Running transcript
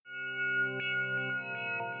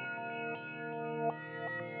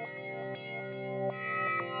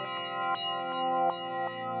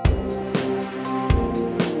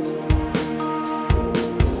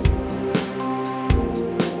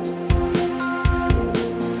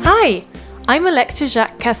Hi, I'm Alexia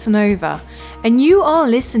Jacques Casanova, and you are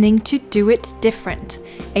listening to Do It Different,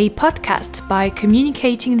 a podcast by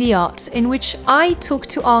Communicating the Arts in which I talk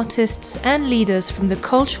to artists and leaders from the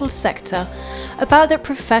cultural sector about their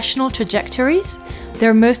professional trajectories,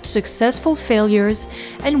 their most successful failures,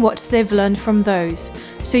 and what they've learned from those,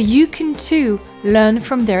 so you can too learn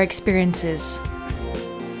from their experiences.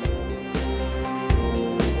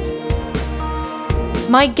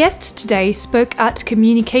 My guest today spoke at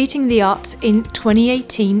Communicating the Arts in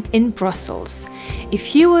 2018 in Brussels.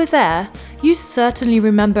 If you were there, you certainly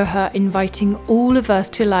remember her inviting all of us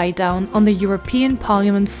to lie down on the European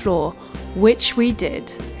Parliament floor, which we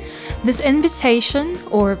did. This invitation,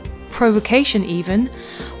 or provocation even,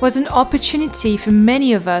 was an opportunity for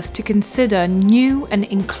many of us to consider new and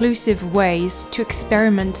inclusive ways to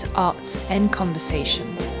experiment art and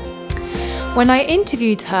conversation. When I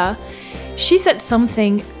interviewed her, she said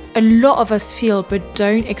something a lot of us feel but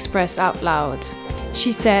don't express out loud.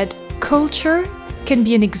 She said, culture can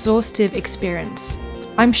be an exhaustive experience.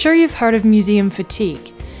 I'm sure you've heard of museum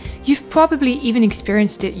fatigue. You've probably even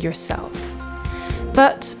experienced it yourself.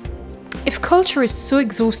 But if culture is so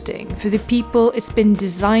exhausting for the people it's been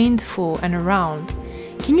designed for and around,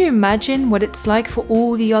 can you imagine what it's like for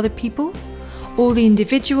all the other people? All the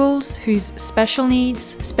individuals whose special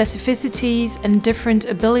needs, specificities, and different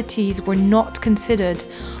abilities were not considered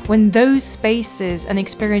when those spaces and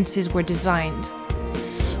experiences were designed.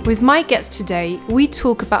 With my guest today, we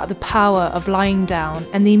talk about the power of lying down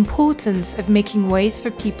and the importance of making ways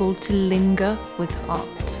for people to linger with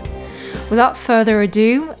art. Without further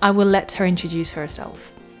ado, I will let her introduce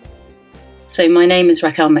herself. So my name is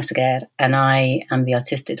Raquel Meseguer, and I am the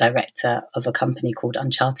artistic director of a company called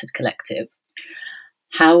Uncharted Collective.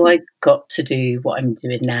 How I got to do what I'm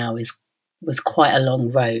doing now was quite a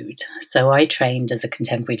long road. So I trained as a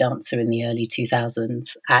contemporary dancer in the early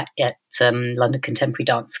 2000s at London Contemporary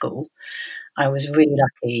Dance School. I was really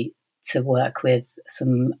lucky to work with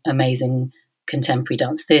some amazing contemporary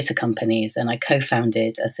dance theatre companies, and I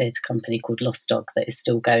co-founded a theatre company called Lost Dog that is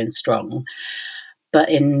still going strong. But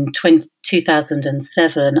in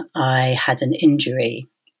 2007, I had an injury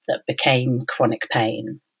that became chronic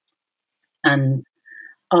pain. And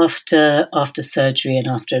after surgery and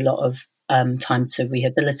after a lot of time to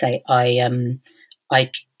rehabilitate, I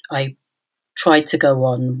tried to go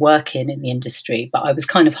on working in the industry, but I was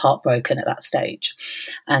kind of heartbroken at that stage,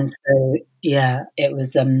 and so it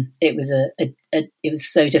was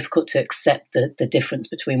so difficult to accept the difference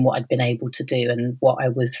between what I'd been able to do and what I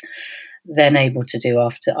was then able to do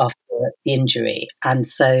after the injury. And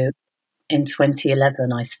so in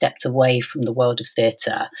 2011, I stepped away from the world of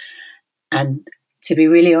theatre, and to be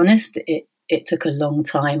really honest, it took a long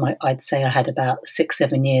time. I'd say I had about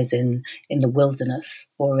 6-7 years in the wilderness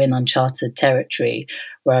or in uncharted territory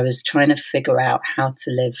where I was trying to figure out how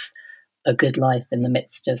to live a good life in the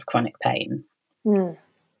midst of chronic pain. Mm.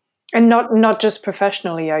 And not just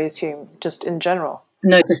professionally, I assume, just in general.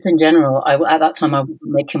 No, just in general. At that time, I wasn't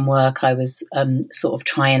making work. I was sort of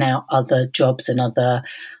trying out other jobs and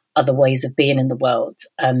other ways of being in the world.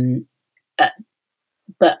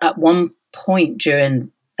 But at one point during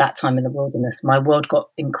that time in the wilderness, my world got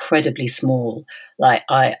incredibly small. Like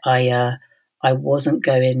I wasn't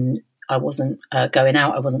going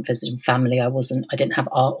out. I wasn't visiting family. I didn't have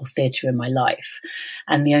art or theatre in my life.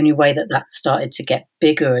 And the only way that started to get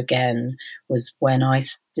bigger again was when I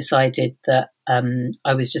decided that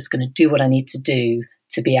I was just going to do what I need to do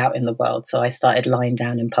to be out in the world. So I started lying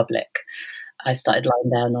down in public. I started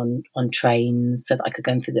lying down on trains so that I could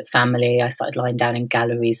go and visit family. I started lying down in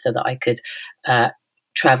galleries so that I could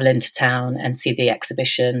travel into town and see the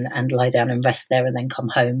exhibition and lie down and rest there and then come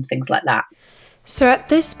home, things like that. So at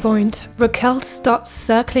this point, Raquel starts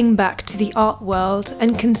circling back to the art world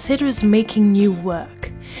and considers making new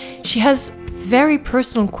work. She has very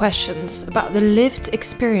personal questions about the lived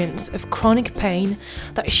experience of chronic pain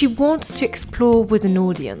that she wants to explore with an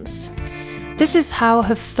audience. This is how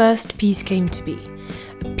her first piece came to be.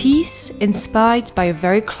 A piece inspired by a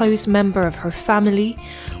very close member of her family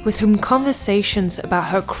with whom conversations about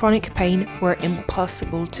her chronic pain were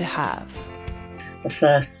impossible to have. The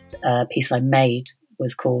first piece I made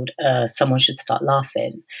was called Someone Should Start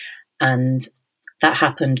Laughing. And that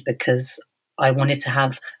happened because I wanted to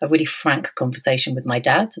have a really frank conversation with my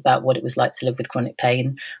dad about what it was like to live with chronic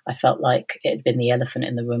pain. I felt like it had been the elephant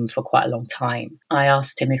in the room for quite a long time. I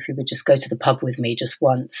asked him if he would just go to the pub with me just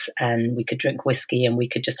once and we could drink whiskey and we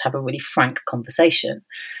could just have a really frank conversation.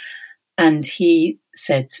 And he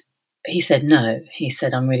said no. He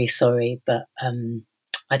said, I'm really sorry, but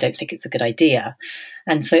I don't think it's a good idea.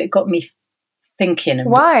 And so it got me thinking. And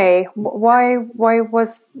why? Why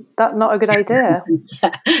was that not a good idea?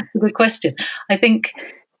 yeah, good question. I think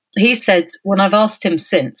he said, when I've asked him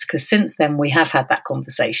since, because since then we have had that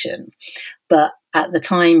conversation, but at the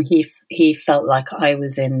time he felt like I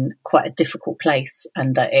was in quite a difficult place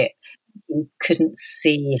and that he couldn't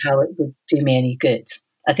see how it would do me any good.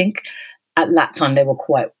 I think at that time they were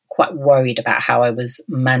quite worried about how I was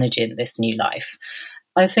managing this new life.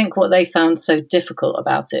 I think what they found so difficult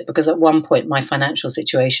about it, because at one point my financial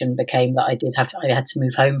situation became that I had to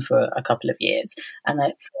move home for a couple of years, and for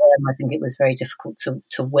them, I think it was very difficult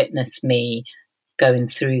to witness me going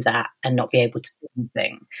through that and not be able to do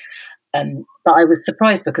anything. But I was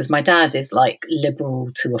surprised because my dad is like liberal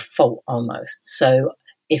to a fault almost. So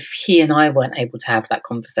if he and I weren't able to have that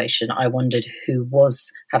conversation, I wondered who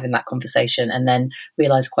was having that conversation, and then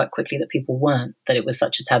realized quite quickly that people weren't, that it was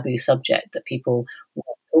such a taboo subject that people weren't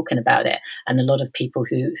talking about it. And a lot of people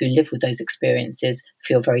who live with those experiences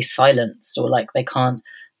feel very silenced, or like they can't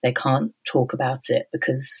talk about it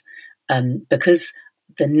because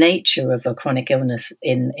the nature of a chronic illness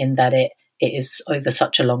in that it is over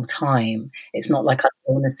such a long time. It's not like other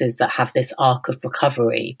illnesses that have this arc of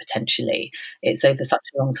recovery potentially. It's over such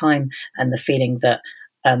a long time, and the feeling that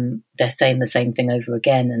they're saying the same thing over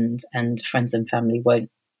again, and friends and family won't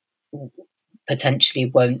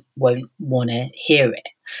want to hear it.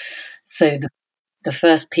 So the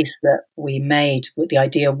first piece that we made, the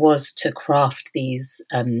idea was to craft these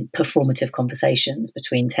performative conversations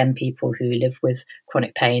between 10 people who live with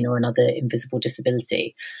chronic pain or another invisible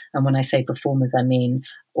disability. And when I say performers, I mean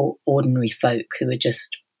ordinary folk who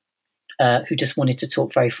just wanted to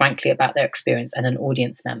talk very frankly about their experience, and an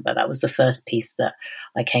audience member. That was the first piece that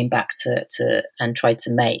I came back to and tried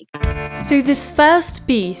to make. So this first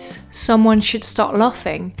piece, Someone Should Start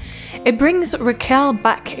Laughing, it brings Raquel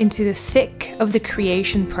back into the thick of the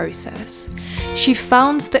creation process. She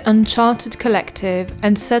founds the Uncharted Collective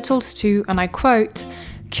and settles to, and I quote,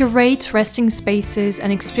 curate resting spaces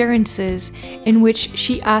and experiences in which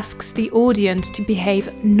she asks the audience to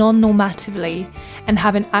behave non-normatively and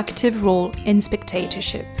have an active role in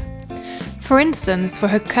spectatorship. For instance, for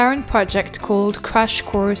her current project called Crash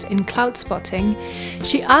Course in Cloud Spotting,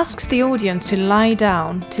 she asks the audience to lie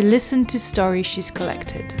down to listen to stories she's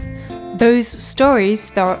collected. Those stories,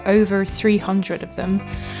 there are over 300 of them,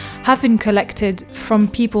 have been collected from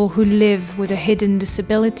people who live with a hidden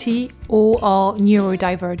disability or are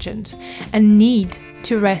neurodivergent and need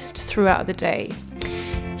to rest throughout the day.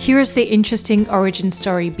 Here's the interesting origin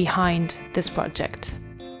story behind this project.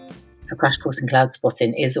 A Crash Course in Cloud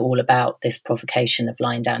Spotting is all about this provocation of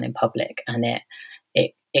lying down in public, and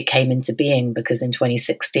it came into being because in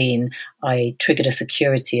 2016 I triggered a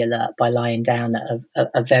security alert by lying down at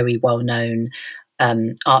a very well-known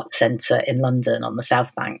art centre in London on the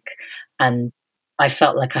South Bank, and I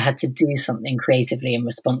felt like I had to do something creatively in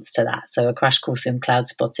response to that. So A Crash Course in Cloud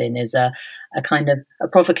Spotting is a kind of a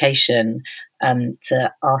provocation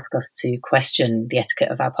to ask us to question the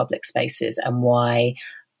etiquette of our public spaces, and why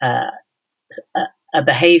a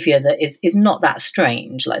behaviour that is not that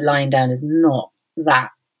strange, like lying down is not that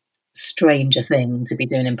strange a thing to be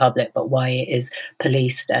doing in public, but why it is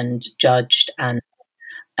policed and judged, and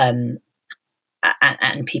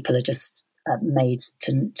people are just made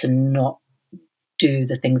to not do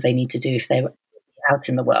the things they need to do if they were out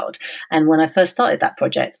in the world. And when I first started that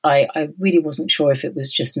project, I really wasn't sure if it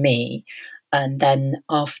was just me. And then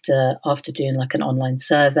after doing like an online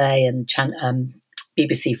survey, and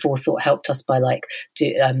BBC Forethought helped us by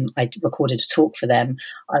I recorded a talk for them.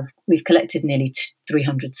 We've collected nearly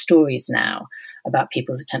 300 stories now about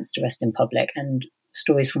people's attempts to rest in public, and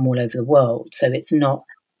stories from all over the world. So it's not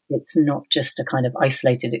just a kind of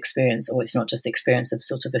isolated experience, or it's not just the experience of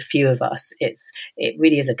sort of a few of us. It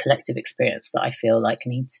really is a collective experience that I feel like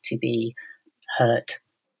needs to be heard.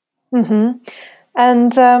 Mm-hmm.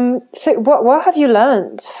 And so what have you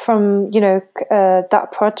learned from that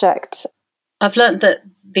project? I've learned that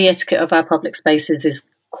the etiquette of our public spaces is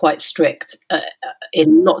quite strict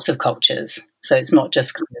in lots of cultures. So it's not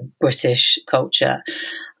just kind of British culture.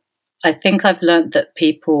 I think I've learned that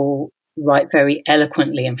people write very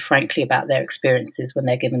eloquently and frankly about their experiences when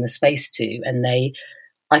they're given the space to, and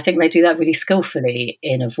I think they do that really skillfully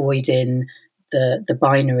in avoiding the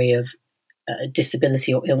binary of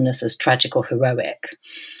disability or illness as tragic or heroic.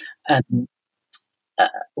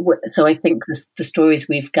 So I think the stories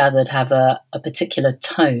we've gathered have a particular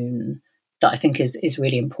tone that I think is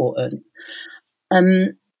really important.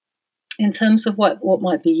 In terms of what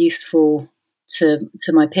might be useful to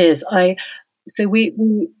my peers,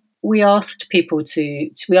 we asked people to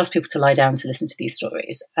lie down to listen to these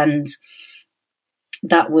stories, and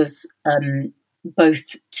that was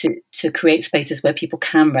both to create spaces where people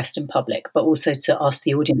can rest in public, but also to ask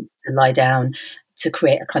the audience to lie down, to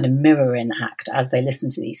create a kind of mirroring act as they listen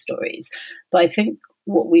to these stories. But I think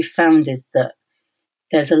what we've found is that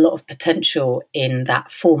there's a lot of potential in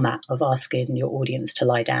that format of asking your audience to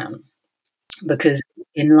lie down, because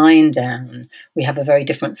in lying down, we have a very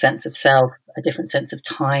different sense of self, a different sense of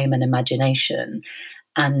time and imagination.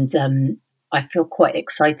 And I feel quite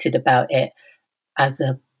excited about it as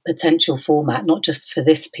a potential format, not just for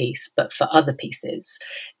this piece, but for other pieces.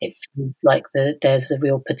 It feels like there's a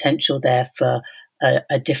real potential there for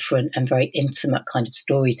a different and very intimate kind of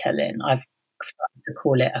storytelling. I've started to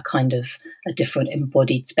call it a kind of a different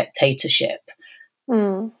embodied spectatorship,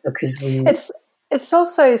 because it's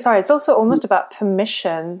also almost about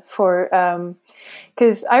permission for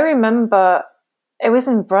because I remember it was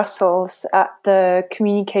in Brussels at the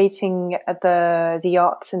communicating at the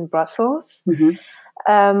arts in Brussels.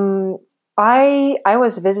 I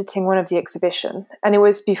was visiting one of the exhibition, and it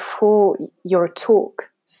was before your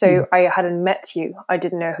talk, so I hadn't met you. I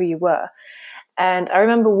didn't know who you were. And I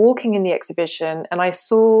remember walking in the exhibition, and I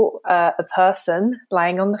saw a person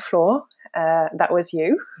lying on the floor. That was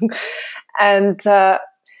you. And I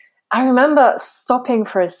remember stopping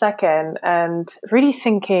for a second and really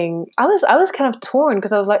thinking, I was kind of torn,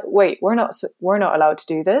 because I was like, wait, we're not allowed to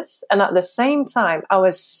do this. And at the same time, I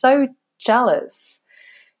was so jealous,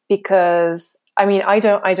 because I mean, I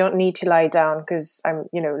don't need to lie down, because I'm,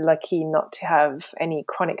 lucky not to have any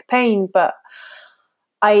chronic pain, but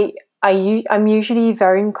I'm usually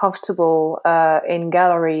very uncomfortable in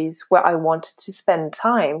galleries where I wanted to spend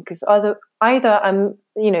time, because either I'm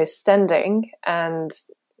standing, and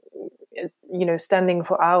standing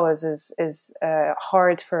for hours is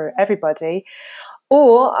hard for everybody,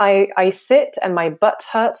 or I sit and my butt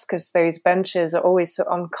hurts because those benches are always so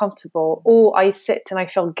uncomfortable, or I sit and I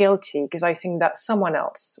feel guilty because I think that someone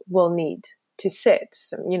else will need to sit,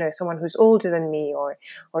 someone who's older than me, or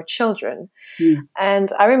children.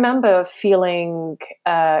 And I remember feeling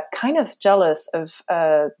kind of jealous of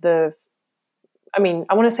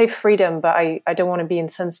I want to say freedom, but I don't want to be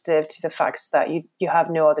insensitive to the fact that you have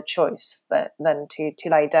no other choice than to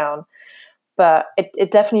lie down. But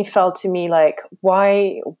it definitely felt to me like,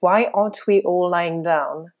 why aren't we all lying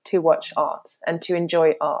down to watch art and to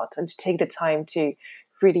enjoy art and to take the time to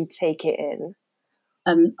really take it in?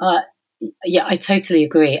 Yeah, I totally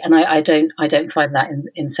agree, and I don't find that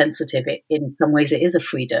insensitive. In some ways, it is a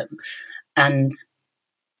freedom, and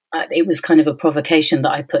it was kind of a provocation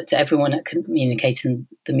that I put to everyone at Communicating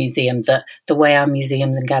the Museum, that the way our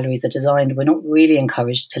museums and galleries are designed, we're not really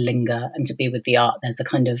encouraged to linger and to be with the art. There's a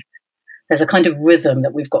kind of rhythm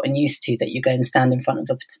that we've gotten used to, that you go and stand in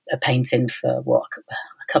front of a painting for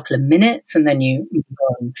a couple of minutes, and then you move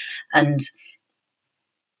on. And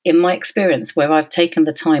in my experience, where I've taken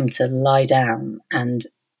the time to lie down and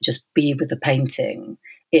just be with the painting,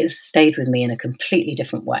 it has stayed with me in a completely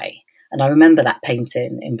different way. And I remember that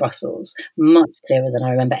painting in Brussels much clearer than I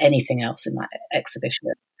remember anything else in that exhibition.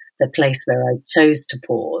 The place where I chose to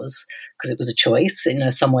pause, because it was a choice. In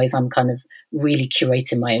some ways, I'm kind of really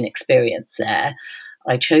curating my own experience there.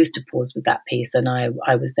 I chose to pause with that piece, and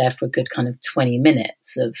I was there for a good kind of 20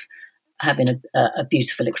 minutes of having a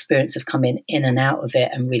beautiful experience of coming in and out of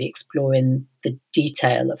it and really exploring the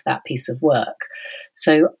detail of that piece of work.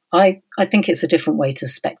 So I think it's a different way to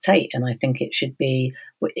spectate, and I think it should be,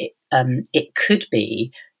 it could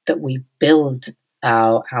be that we build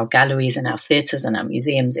our galleries and our theatres and our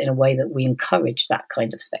museums in a way that we encourage that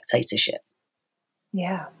kind of spectatorship.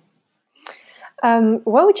 Yeah.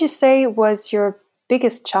 What would you say was your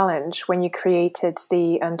biggest challenge when you created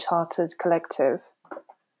the Uncharted Collective?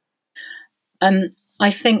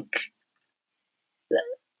 I think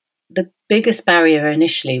the biggest barrier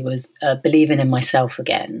initially was believing in myself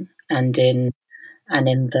again, and in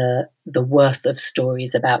the worth of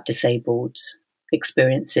stories about disabled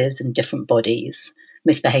experiences and different bodies.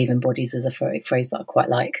 Misbehaving bodies is a phrase that I quite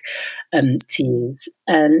like to use.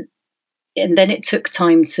 And then it took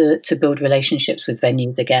time to build relationships with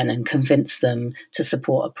venues again and convince them to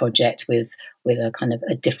support a project with a kind of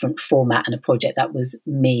a different format, and a project that was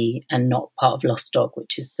me and not part of Lost Dog,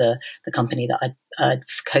 which is the company that I'd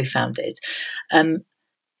co-founded.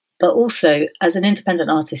 But also, as an independent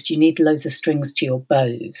artist, you need loads of strings to your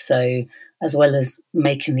bow. So as well as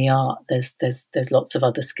making the art, there's lots of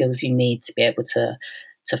other skills you need to be able to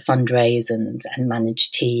fundraise and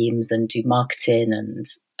manage teams and do marketing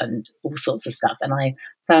and all sorts of stuff. And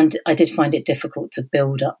I did find it difficult to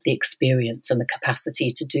build up the experience and the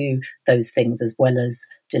capacity to do those things, as well as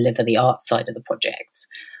deliver the art side of the project.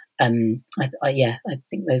 I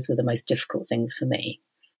think those were the most difficult things for me.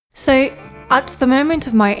 So, at the moment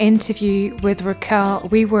of my interview with Raquel,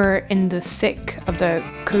 we were in the thick of the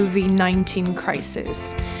COVID-19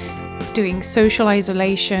 crisis, doing social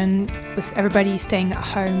isolation with everybody staying at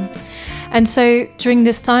home. And so, during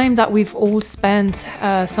this time that we've all spent,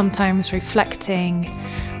 sometimes reflecting,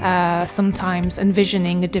 sometimes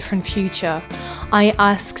envisioning a different future, I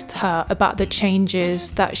asked her about the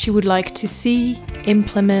changes that she would like to see,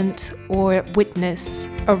 implement, or witness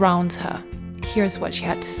around her. Here's what she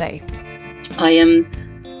had to say.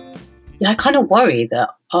 I kind of worry that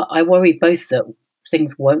I worry both that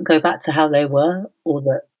things won't go back to how they were, or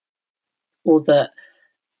that,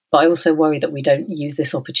 but I also worry that we don't use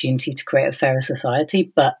this opportunity to create a fairer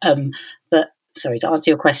society. But sorry, to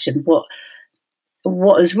answer your question,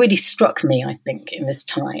 what has really struck me, I think, in this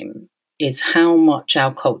time is how much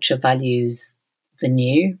our culture values the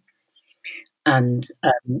new, and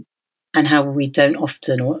how we don't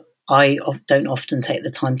often, or I don't often take the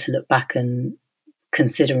time to look back and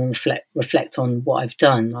consider and reflect on what I've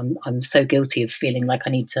done. I'm so guilty of feeling like I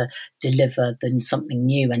need to deliver something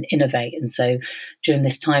new and innovate. And so during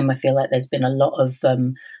this time, I feel like there's been a lot of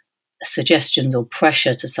suggestions or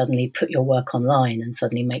pressure to suddenly put your work online and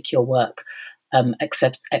suddenly make your work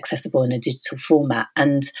accessible in a digital format.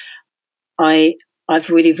 And I've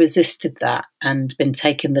really resisted that and been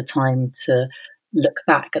taking the time to look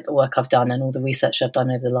back at the work I've done and all the research I've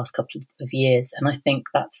done over the last couple of years. And I think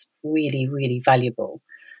that's really, really valuable.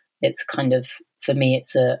 It's kind of, for me,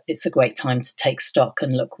 it's a great time to take stock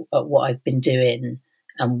and look at what I've been doing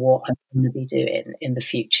and what I'm going to be doing in the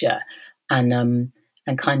future, and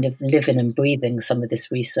kind of living and breathing some of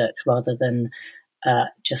this research rather than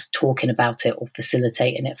just talking about it or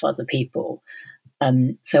facilitating it for other people.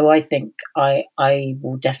 So I think I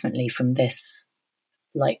will definitely from this,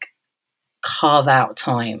 like, carve out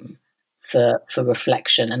time for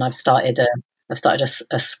reflection, and I've started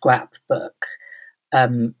a scrapbook.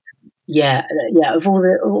 Of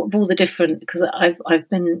all the different, because I've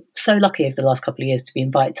been so lucky over the last couple of years to be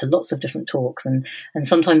invited to lots of different talks, and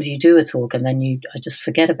sometimes you do a talk and then I just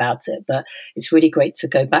forget about it. But it's really great to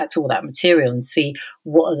go back to all that material and see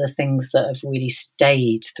what are the things that have really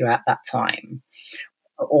stayed throughout that time,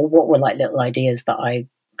 or what were like little ideas that I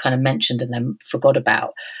kind of mentioned and then forgot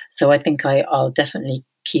about. So I think I'll definitely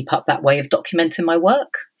keep up that way of documenting my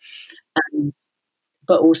work.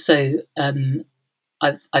 But also,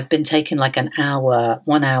 I've been taking like 1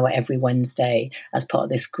 hour every Wednesday as part of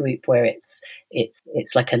this group where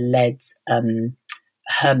it's like a led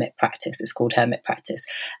hermit practice. It's called Hermit Practice,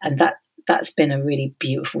 and that's been a really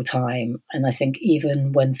beautiful time. And I think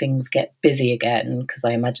even when things get busy again, because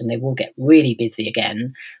I imagine they will get really busy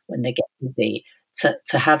again when they get busy,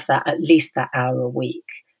 to have that, at least that hour a week,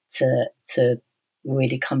 to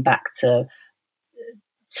really come back to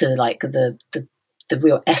like the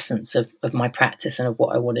real essence of my practice and of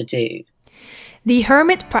what I want to do. The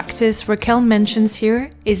Hermit Practice Raquel mentions here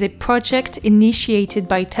is a project initiated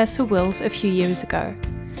by Tessa Wills a few years ago.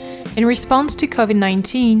 In response to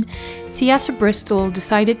COVID-19, Theatre Bristol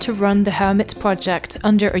decided to run the Hermit Project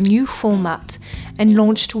under a new format and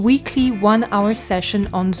launched weekly 1-hour session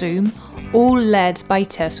on Zoom, all led by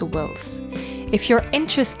Tessa Wills. If you're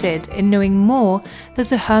interested in knowing more,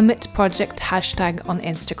 there's a Hermit Project hashtag on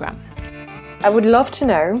Instagram. I would love to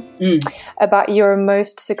know about your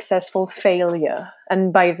most successful failure.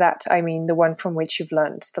 And by that, I mean the one from which you've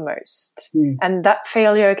learned the most. And that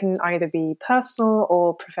failure can either be personal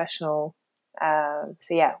or professional.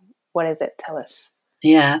 What is it? Tell us.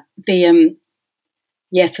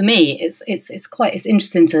 For me, it's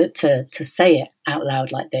interesting to say it out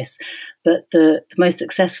loud like this. But the most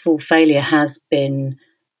successful failure has been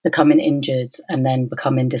becoming injured and then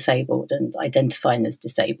becoming disabled and identifying as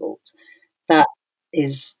disabled. That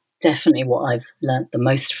is definitely what I've learnt the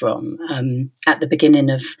most from. At the beginning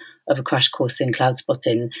of a crash course in cloud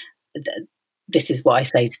spotting, this is what I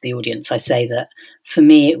say to the audience. I say that for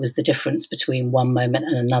me, it was the difference between one moment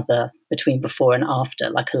and another, between before and after,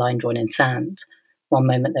 like a line drawn in sand. One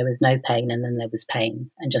moment there was no pain, and then there was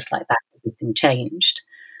pain. And just like that, everything changed.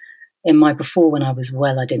 In my before, when I was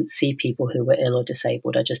well, I didn't see people who were ill or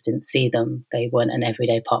disabled. I just didn't see them. They weren't an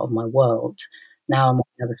everyday part of my world. Now I'm on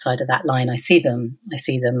the other side of that line. I see them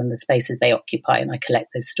and the spaces they occupy, and I collect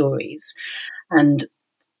those stories. And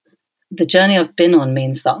the journey I've been on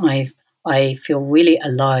means that I feel really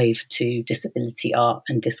alive to disability art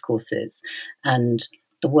and discourses. And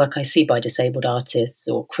the work I see by disabled artists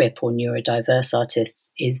or CRIP or neurodiverse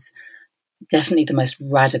artists is definitely the most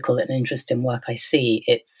radical and interesting work I see.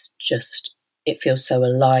 It's just, it feels so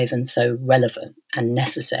alive and so relevant and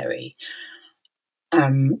necessary.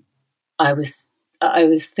 I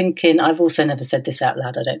was thinking, I've also never said this out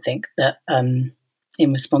loud, I don't think, that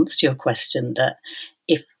in response to your question, that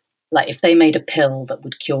if if they made a pill that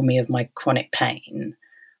would cure me of my chronic pain,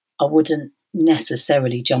 I wouldn't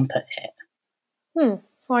necessarily jump at it.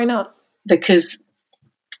 Why not? Because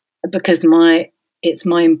it's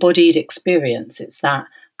my embodied experience. It's that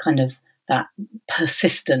kind of that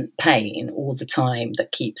persistent pain all the time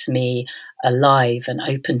that keeps me alive and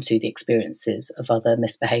open to the experiences of other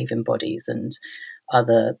misbehaving bodies and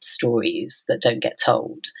other stories that don't get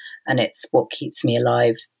told. And it's what keeps me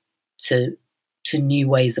alive to new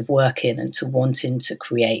ways of working and to wanting to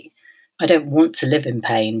create. I don't want to live in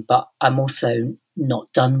pain, but I'm also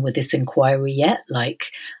not done with this inquiry yet.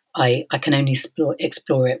 Like I can only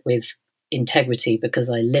explore it with integrity because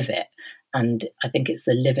I live it. And I think it's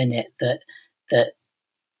the living it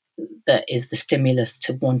that is the stimulus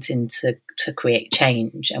to wanting to create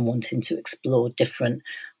change and wanting to explore different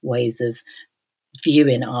ways of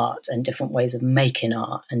viewing art and different ways of making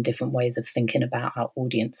art and different ways of thinking about our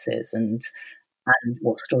audiences and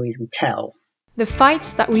what stories we tell. The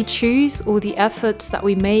fights that we choose or the efforts that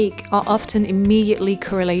we make are often immediately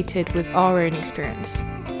correlated with our own experience.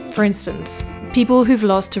 For instance, people who've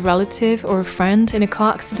lost a relative or a friend in a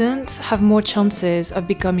car accident have more chances of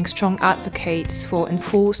becoming strong advocates for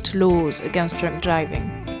enforced laws against drunk driving.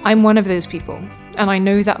 I'm one of those people, and I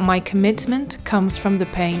know that my commitment comes from the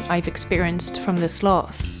pain I've experienced from this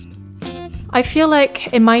loss. I feel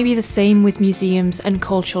like it might be the same with museums and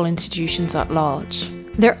cultural institutions at large.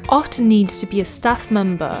 There often needs to be a staff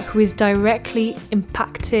member who is directly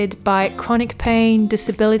impacted by chronic pain,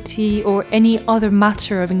 disability, or any other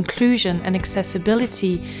matter of inclusion and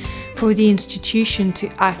accessibility for the institution to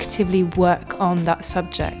actively work on that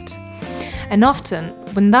subject. And often,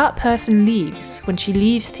 when that person leaves, when she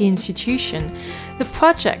leaves the institution, the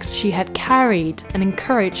projects she had carried and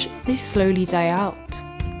encouraged, they slowly die out.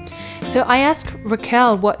 So I asked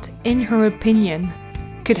Raquel what, in her opinion,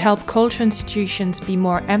 could help cultural institutions be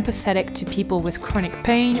more empathetic to people with chronic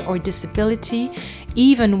pain or disability,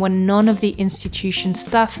 even when none of the institution's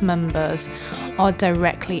staff members are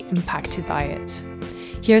directly impacted by it.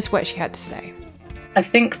 Here's what she had to say. I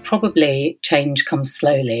think probably change comes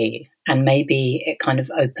slowly, and maybe it kind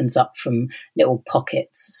of opens up from little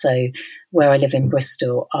pockets. So where I live in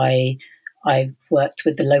Bristol, I've worked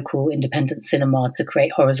with the local independent cinema to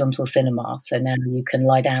create horizontal cinema. So now you can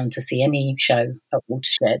lie down to see any show at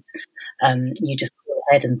Watershed. You just go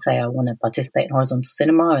ahead and say, I want to participate in horizontal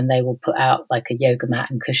cinema, and they will put out like a yoga mat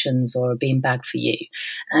and cushions or a beanbag for you.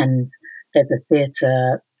 And there's a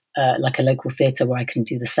theatre, like a local theatre, where I can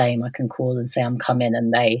do the same. I can call and say I'm coming,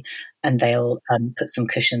 and they'll put some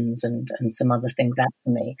cushions and some other things out for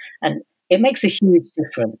me. And it makes a huge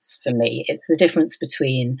difference for me. It's the difference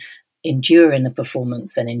between enduring the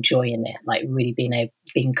performance and enjoying it, like really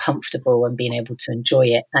being comfortable and being able to enjoy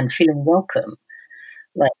it and feeling welcome.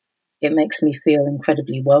 Like it makes me feel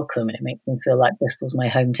incredibly welcome, and it makes me feel like Bristol's my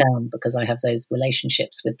hometown because I have those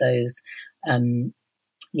relationships with those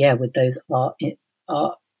with those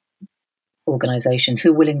art organizations who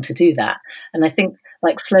are willing to do that. And I think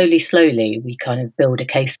like slowly we kind of build a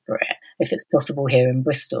case for it. If it's possible here in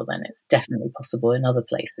Bristol, then it's definitely possible in other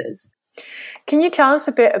places. Can you tell us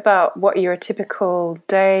a bit about what your typical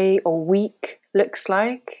day or week looks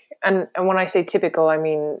like? And when I say typical, I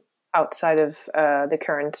mean outside of the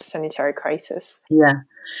current sanitary crisis. Yeah.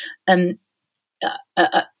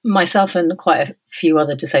 Myself and quite a few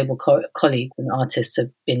other disabled colleagues and artists have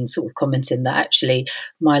been sort of commenting that actually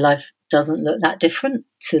my life doesn't look that different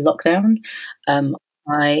to lockdown.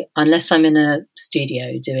 Unless I'm in a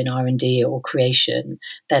studio doing R&D or creation,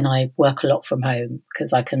 then I work a lot from home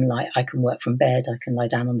because I can work from bed. I can lie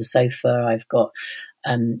down on the sofa. I've got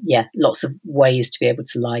lots of ways to be able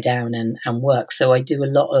to lie down and work. So I do a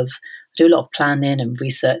lot of planning and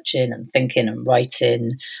researching and thinking and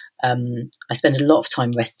writing. I spend a lot of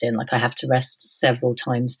time resting. Like I have to rest several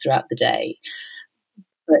times throughout the day.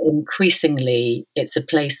 But increasingly, it's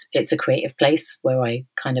a creative place where I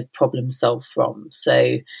kind of problem solve from.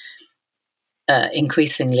 So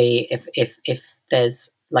increasingly, if there's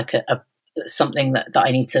like a something that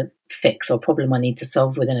I need to fix or problem I need to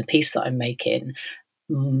solve within a piece that I'm making,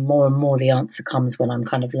 more and more the answer comes when I'm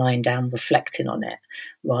kind of lying down reflecting on it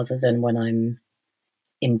rather than when I'm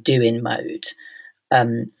in doing mode.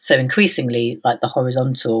 So increasingly, like the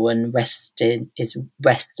horizontal and rest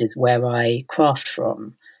is where I craft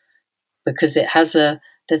from, because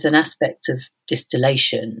there's an aspect of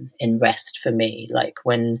distillation in rest for me. Like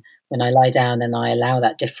when I lie down and I allow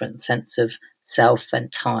that different sense of self and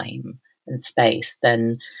time and space,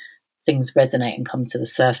 then things resonate and come to the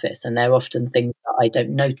surface. And they're often things that I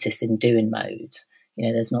don't notice in doing mode.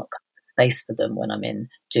 there's not space for them when I'm in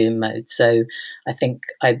doom mode. So I think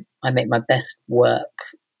I make my best work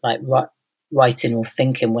like writing or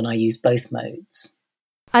thinking when I use both modes.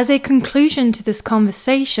 As a conclusion to this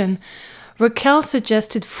conversation, Raquel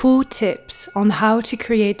suggested 4 tips on how to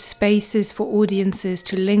create spaces for audiences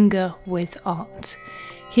to linger with art.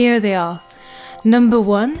 Here they are. Number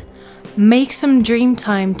 1, make some dream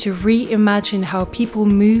time to reimagine how people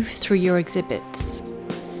move through your exhibits.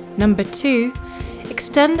 Number 2,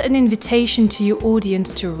 extend an invitation to your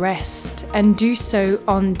audience to rest and do so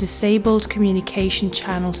on disabled communication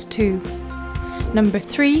channels too. Number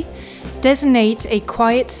 3, designate a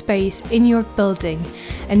quiet space in your building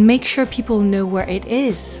and make sure people know where it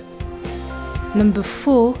is. Number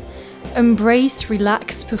 4, embrace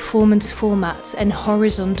relaxed performance formats and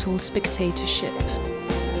horizontal spectatorship.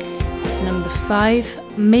 Number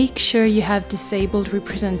 5, make sure you have disabled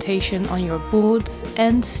representation on your boards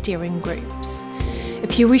and steering groups.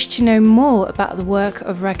 If you wish to know more about the work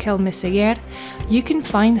of Raquel Meseguer, you can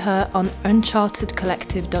find her on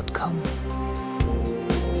unchartedcollective.com.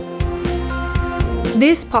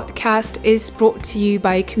 This podcast is brought to you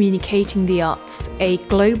by Communicating the Arts, a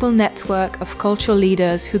global network of cultural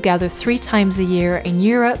leaders who gather 3 times a year in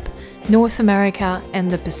Europe, North America, and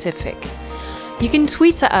the Pacific. You can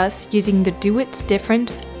tweet at us using the Do It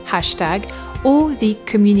Different hashtag or the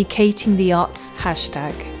Communicating the Arts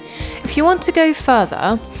hashtag. If you want to go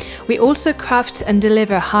further, we also craft and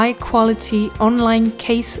deliver high-quality online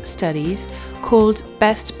case studies called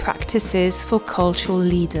Best Practices for Cultural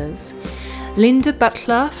Leaders. Linda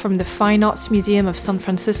Butler from the Fine Arts Museum of San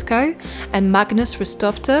Francisco and Magnus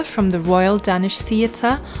Rostofter from the Royal Danish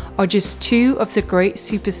Theatre are just 2 of the great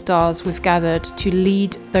superstars we've gathered to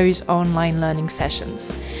lead those online learning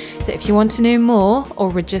sessions. So if you want to know more or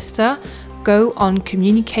register, go on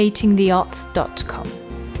communicatingthearts.com.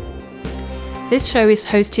 This show is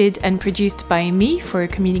hosted and produced by me for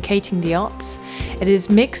Communicating the Arts. It is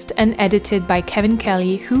mixed and edited by Kevin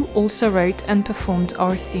Kelly, who also wrote and performed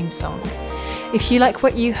our theme song. If you like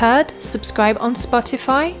what you heard, subscribe on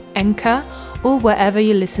Spotify, Anchor, or wherever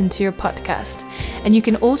you listen to your podcast. And you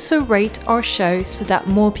can also rate our show so that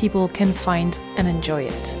more people can find and enjoy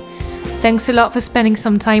it. Thanks a lot for spending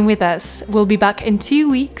some time with us. We'll be back in 2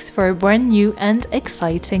 weeks for a brand new and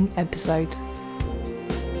exciting episode.